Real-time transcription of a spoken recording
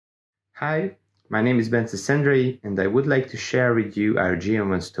Hi, my name is Ben Sendrey and I would like to share with you our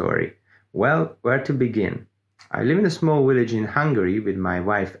GM1 story. Well, where to begin? I live in a small village in Hungary with my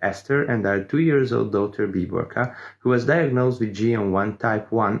wife Esther and our 2-year-old daughter Bíborka, who was diagnosed with GM1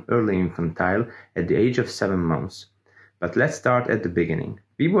 type 1 early infantile at the age of 7 months. But let's start at the beginning.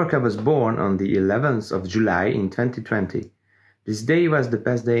 Bíborka was born on the 11th of July in 2020. This day was the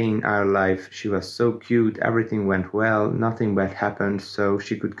best day in our life. She was so cute, everything went well, nothing bad happened, so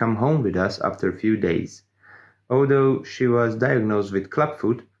she could come home with us after a few days. Although she was diagnosed with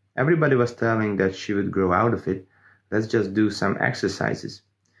clubfoot, everybody was telling that she would grow out of it. Let's just do some exercises.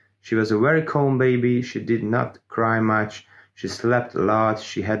 She was a very calm baby, she did not cry much, she slept a lot,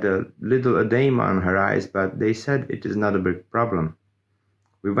 she had a little edema on her eyes, but they said it is not a big problem.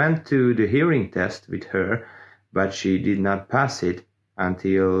 We went to the hearing test with her, but she did not pass it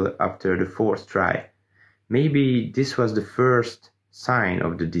until after the 4th try. Maybe this was the first sign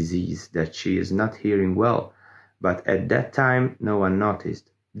of the disease, that she is not hearing well, but at that time no one noticed.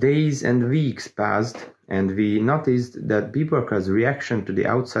 Days and weeks passed, and we noticed that Bíborka's reaction to the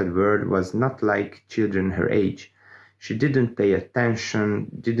outside world was not like children her age. She didn't pay attention,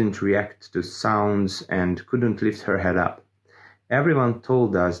 didn't react to sounds, and couldn't lift her head up. Everyone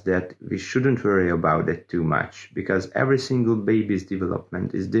told us that we shouldn't worry about it too much, because every single baby's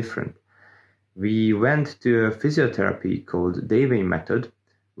development is different. We went to a physiotherapy called Davey method,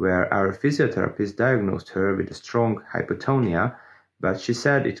 where our physiotherapist diagnosed her with a strong hypotonia, but she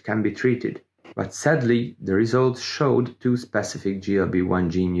said it can be treated. But sadly, the results showed 2 specific GLB1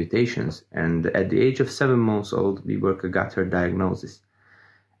 gene mutations, and at the age of 7 months old, Bíborka got her diagnosis.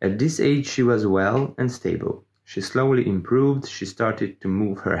 At this age, she was well and stable. She slowly improved, she started to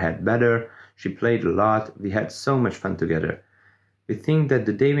move her head better, she played a lot, we had so much fun together. We think that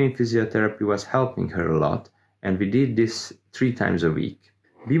the Davey physiotherapy was helping her a lot, and we did this 3 times a week.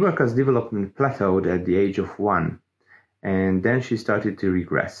 Bíborka's development plateaued at the age of 1, and then she started to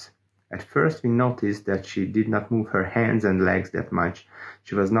regress. At first we noticed that she did not move her hands and legs that much,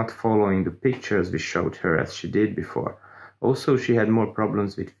 she was not following the pictures we showed her as she did before. Also, she had more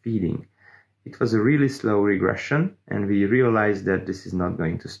problems with feeding. It was a really slow regression, and we realized that this is not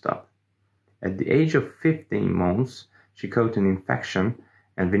going to stop. At the age of 15 months, she caught an infection,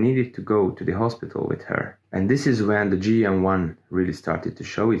 and we needed to go to the hospital with her. And this is when the GM1 really started to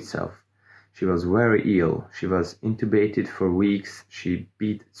show itself. She was very ill, she was intubated for weeks, she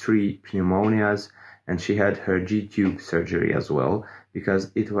beat 3 pneumonias, and she had her G-tube surgery as well,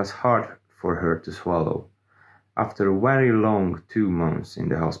 because it was hard for her to swallow. After a very long 2 months in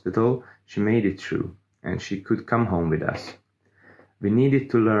the hospital, she made it through, and she could come home with us. We needed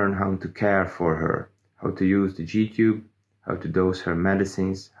to learn how to care for her, how to use the G-tube, how to dose her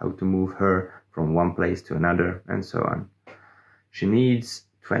medicines, how to move her from one place to another, and so on. She needs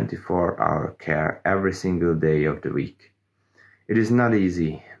 24-hour care every single day of the week. It is not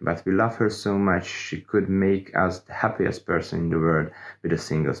easy, but we love her so much she could make us the happiest person in the world with a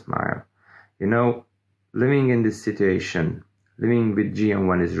single smile. You know, living in this situation, living with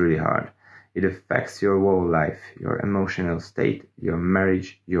GM1 is really hard. It affects your whole life, your emotional state, your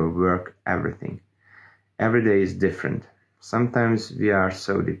marriage, your work, everything. Every day is different. Sometimes we are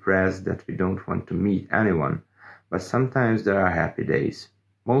so depressed that we don't want to meet anyone, but sometimes there are happy days.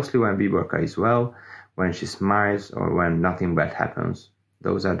 Mostly when Bíborka is well, when she smiles, or when nothing bad happens.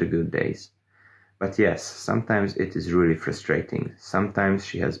 Those are the good days. But yes, sometimes it is really frustrating. Sometimes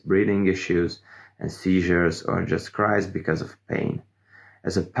she has breathing issues and seizures, or just cries because of pain.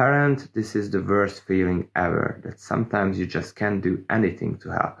 As a parent, this is the worst feeling ever, that sometimes you just can't do anything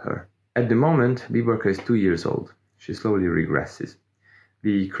to help her. At the moment, Bíborka is 2 years old. She slowly regresses.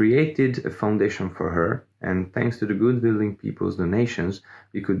 We created a foundation for her, and thanks to the good-willing people's donations,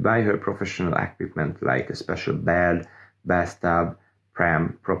 we could buy her professional equipment like a special bed, bathtub,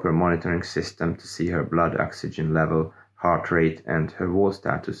 pram, proper monitoring system to see her blood oxygen level, heart rate, and her wall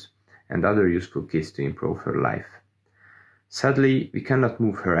status, and other useful kits to improve her life. Sadly, we cannot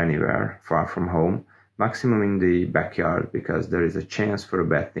move her anywhere far from home, maximum in the backyard, because there is a chance for a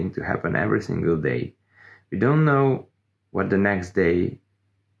bad thing to happen every single day. We don't know what the next day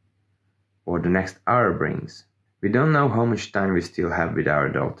or the next hour brings. We don't know how much time we still have with our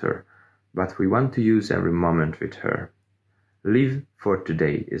daughter, but we want to use every moment with her. Live for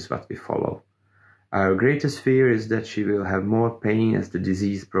today is what we follow. Our greatest fear is that she will have more pain as the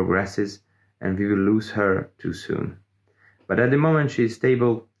disease progresses, and we will lose her too soon. But at the moment she is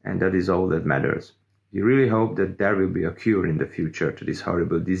stable, and that is all that matters. We really hope that there will be a cure in the future to this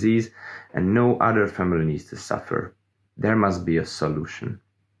horrible disease, and no other family needs to suffer. There must be a solution.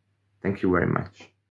 Thank you very much.